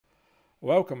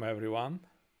Welcome everyone.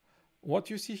 What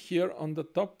you see here on the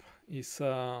top is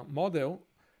a model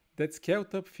that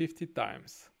scaled up 50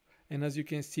 times. And as you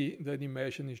can see, the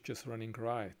animation is just running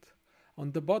right.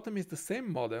 On the bottom is the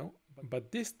same model,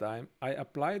 but this time I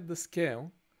applied the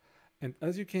scale, and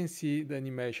as you can see, the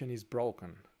animation is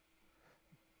broken.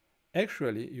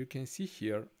 Actually, you can see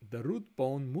here the root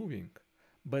bone moving,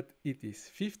 but it is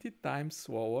 50 times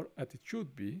slower as it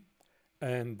should be,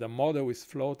 and the model is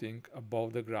floating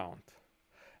above the ground.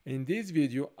 In this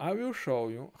video, I will show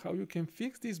you how you can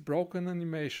fix this broken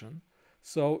animation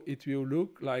so it will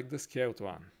look like the scaled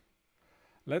one.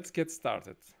 Let's get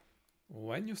started.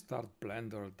 When you start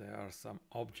Blender, there are some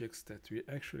objects that we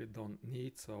actually don't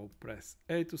need, so press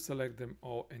A to select them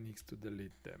all and X to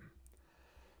delete them.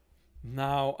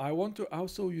 Now I want to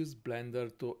also use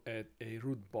Blender to add a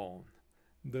root bone.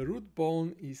 The root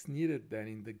bone is needed then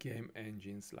in the game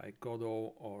engines like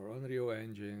Godot or Unreal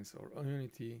Engines or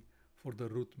Unity for the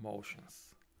root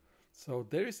motions. So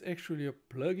there is actually a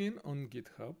plugin on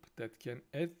GitHub that can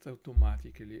add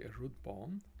automatically a root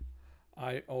bone.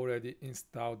 I already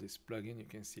installed this plugin, you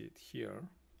can see it here.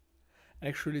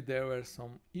 Actually, there were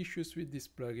some issues with this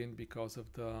plugin because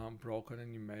of the broken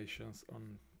animations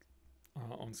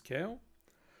on scale,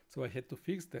 so I had to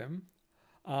fix them.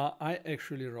 I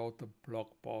actually wrote a blog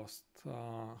post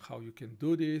how you can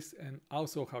do this and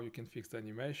also how you can fix the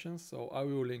animations, so I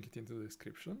will link it into the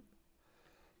description.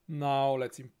 Now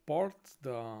let's import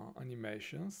the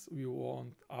animations. We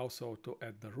want also to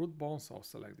add the root bone, so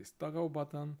select this toggle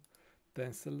button,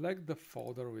 then select the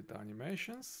folder with the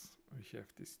animations. We have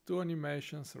these two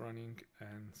animations running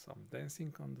and some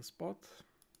dancing on the spot.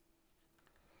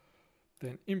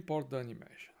 Then import the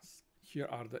animations. Here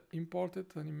are the imported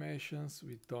animations.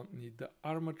 We don't need the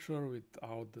armature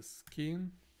without the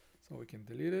skin, so we can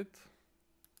delete it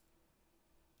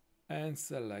and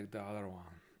select the other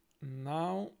one.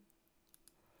 Now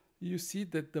you see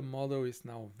that the model is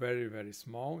now very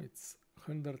small. It's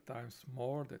 100 times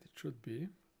more than it should be.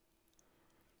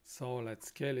 So let's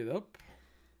scale it up.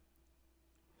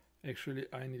 Actually,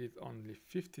 I need it only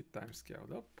 50 times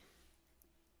scaled up.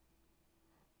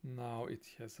 Now it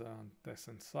has a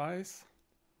decent size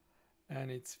and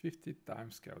it's 50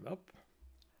 times scaled up.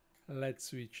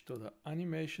 Let's switch to the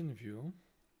animation view.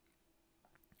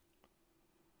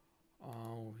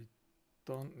 We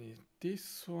don't need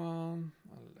this one.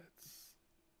 Let's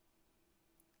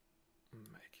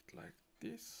make it like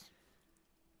this.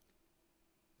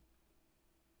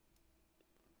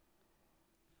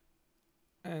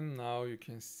 And now you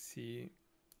can see,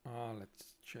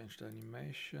 let's change the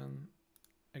animation,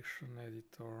 action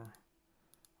editor,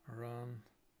 run.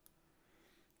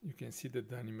 You can see that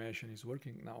the animation is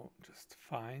working now just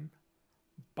fine,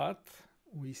 but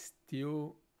we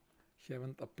still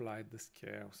haven't applied the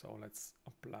scale, so let's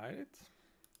apply it.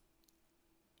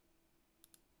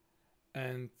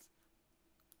 And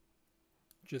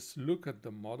just look at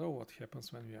the model, what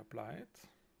happens when we apply it.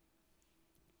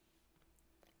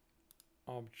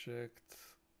 Object,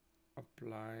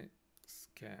 apply,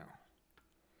 scale.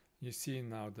 You see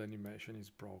now the animation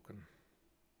is broken.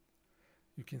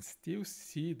 You can still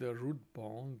see the root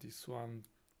bone. This one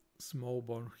small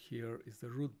bone here is the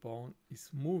root bone, is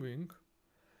moving,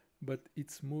 but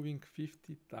it's moving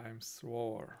 50 times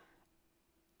slower.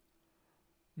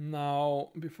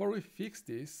 Now, before we fix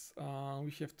this,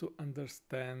 we have to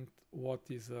understand what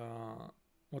is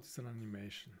an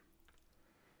animation.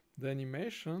 The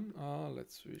animation,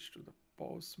 let's switch to the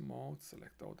pose mode,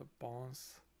 select all the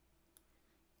bones.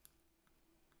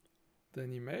 The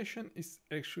animation is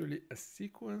actually a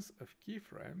sequence of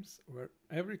keyframes where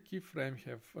every keyframe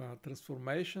have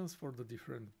transformations for the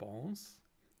different bones,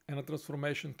 and a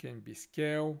transformation can be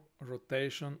scale,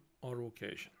 rotation, or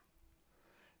location.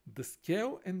 The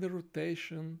scale and the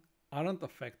rotation aren't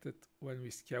affected when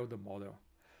we scale the model,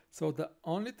 so the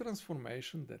only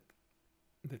transformation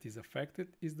that is affected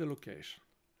is the location.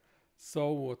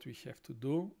 So what we have to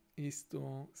do is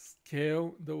to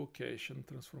scale the location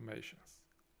transformations.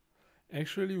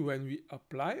 Actually, when we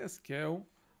apply a scale,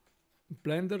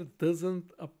 Blender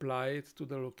doesn't apply it to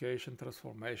the location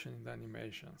transformation in the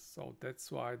animations, so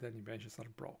that's why the animations are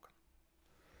broken.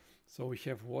 So we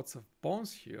have lots of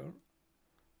bones here,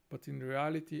 but in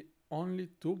reality only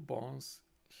two bones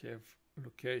have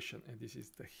location, and this is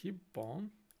the hip bone,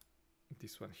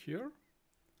 this one here.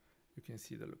 You can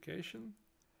see the location,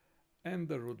 and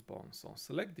the root bone. So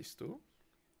select these two.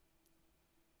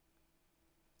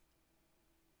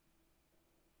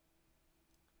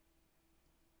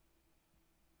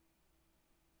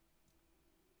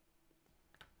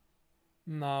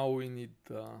 Now we need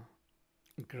the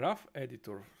graph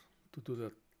editor to do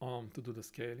the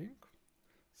scaling.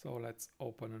 So let's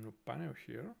open a new panel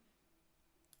here.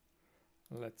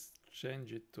 Let's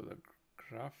change it to the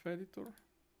graph editor.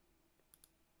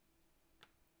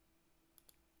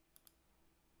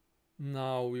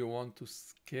 Now we want to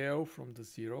scale from the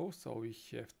 0, so we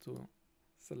have to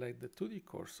select the 2D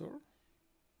cursor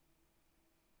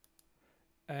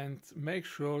and make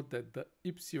sure that the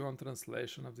epsilon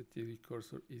translation of the 2D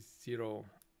cursor is 0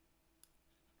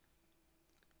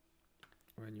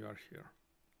 when you are here.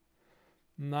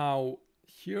 Now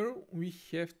here we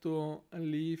have to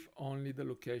leave only the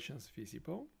locations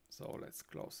visible. So let's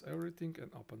close everything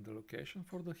and open the location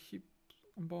for the hip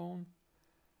bone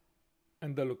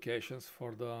and the locations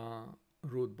for the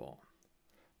root bone.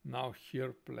 Now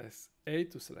here press A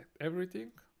to select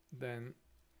everything, then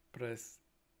press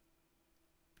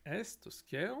S to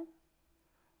scale,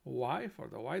 Y for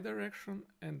the Y direction,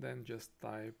 and then just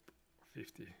type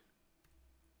 50.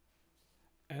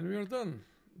 And we are done.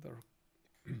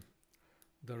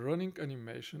 The running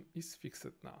animation is fixed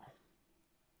now.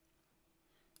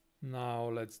 Now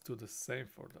let's do the same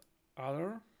for the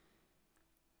other.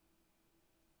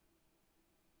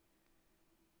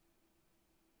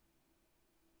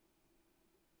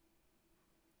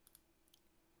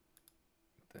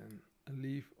 Then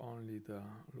leave only the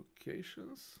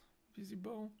locations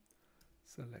visible,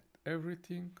 select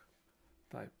everything,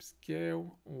 type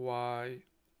scale Y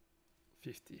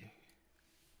 50.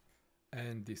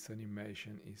 And this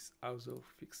animation is also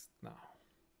fixed now.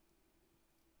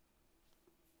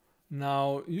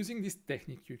 Now, using this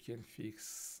technique, you can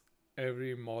fix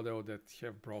every model that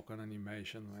have broken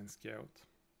animation when scaled.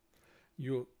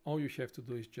 All you have to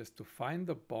do is just to find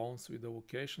the bones with the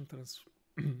location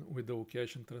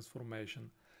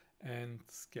transformation and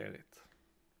scale it.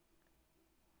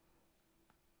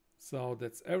 So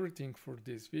that's everything for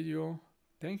this video.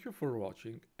 Thank you for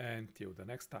watching and till the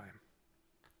next time.